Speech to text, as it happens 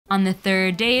On the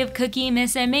third day of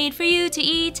Cookiemas I made for you to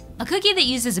eat, a cookie that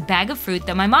uses a bag of fruit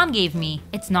that my mom gave me.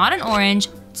 It's not an orange,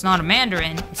 it's not a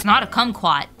mandarin, it's not a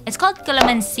kumquat. It's called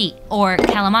calamansi, or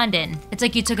calamandin. It's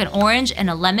like you took an orange and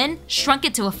a lemon, shrunk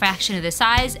it to a fraction of the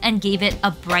size, and gave it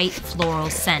a bright floral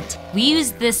scent. We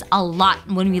used this a lot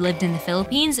when we lived in the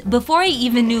Philippines before I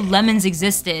even knew lemons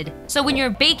existed. So when you're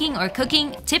baking or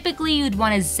cooking, typically you'd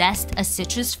want to zest a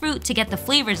citrus fruit to get the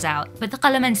flavors out. But the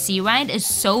calamansi rind is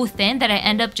so thin that I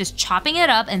end up just chopping it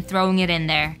up and throwing it in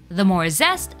there. The more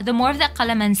zest, the more of that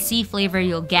calamansi flavor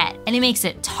you'll get, and it makes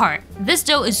it tart. This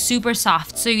dough is super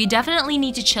soft, so you definitely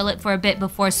need to chill it for a bit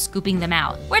before scooping them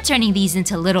out. We're turning these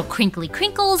into little crinkly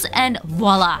crinkles, and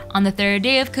voila! On the third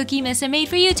day of Cookiemas I made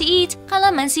for you to eat,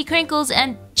 calamansi crinkles,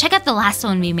 and check out the last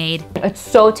one we made. It's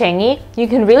so tangy. You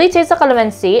can really taste the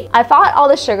calamansi. I thought all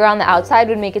the sugar on the outside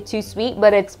would make it too sweet,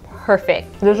 but it's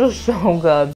perfect. This is so good.